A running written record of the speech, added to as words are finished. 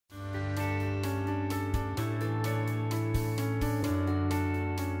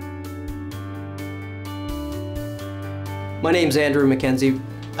My name's Andrew Mackenzie.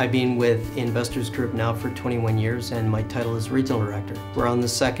 I've been with Investors Group now for 21 years and my title is Regional Director. We're on the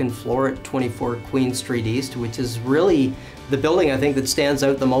second floor at 24 Queen Street East, which is really the building I think that stands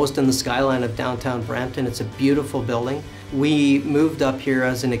out the most in the skyline of downtown Brampton. It's a beautiful building. We moved up here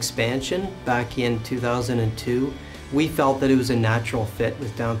as an expansion back in 2002. We felt that it was a natural fit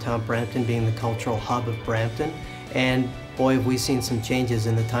with downtown Brampton being the cultural hub of Brampton. And boy, have we seen some changes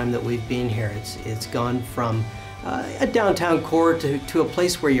in the time that we've been here. It's gone from a downtown core to a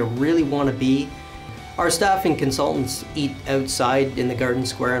place where you really want to be. Our staff and consultants eat outside in the Garden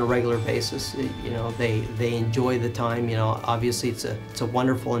Square on a regular basis. You know, they enjoy the time. You know, obviously it's a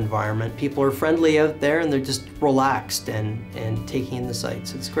wonderful environment. People are friendly out there and they're just relaxed and taking in the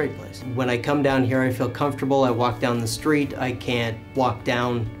sights. It's a great place. When I come down here, I feel comfortable. I walk down the street. I can't walk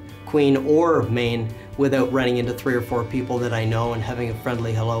down Queen or Main without running into 3 or 4 people that I know and having a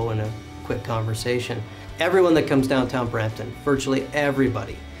friendly hello and a quick conversation. Everyone that comes downtown Brampton, virtually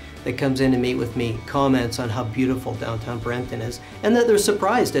everybody that comes in to meet with me comments on how beautiful downtown Brampton is and that they're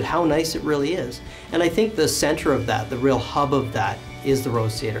surprised at how nice it really is. And I think the center of that, the real hub of that, is the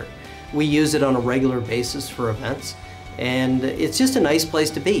Rose Theatre. We use it on a regular basis for events and it's just a nice place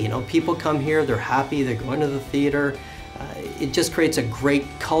to be. You know, people come here, they're happy, they're going to the theater. It just creates a great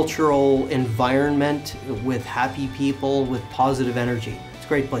cultural environment with happy people, with positive energy. It's a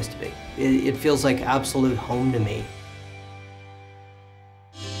great place to be. It feels like absolute home to me.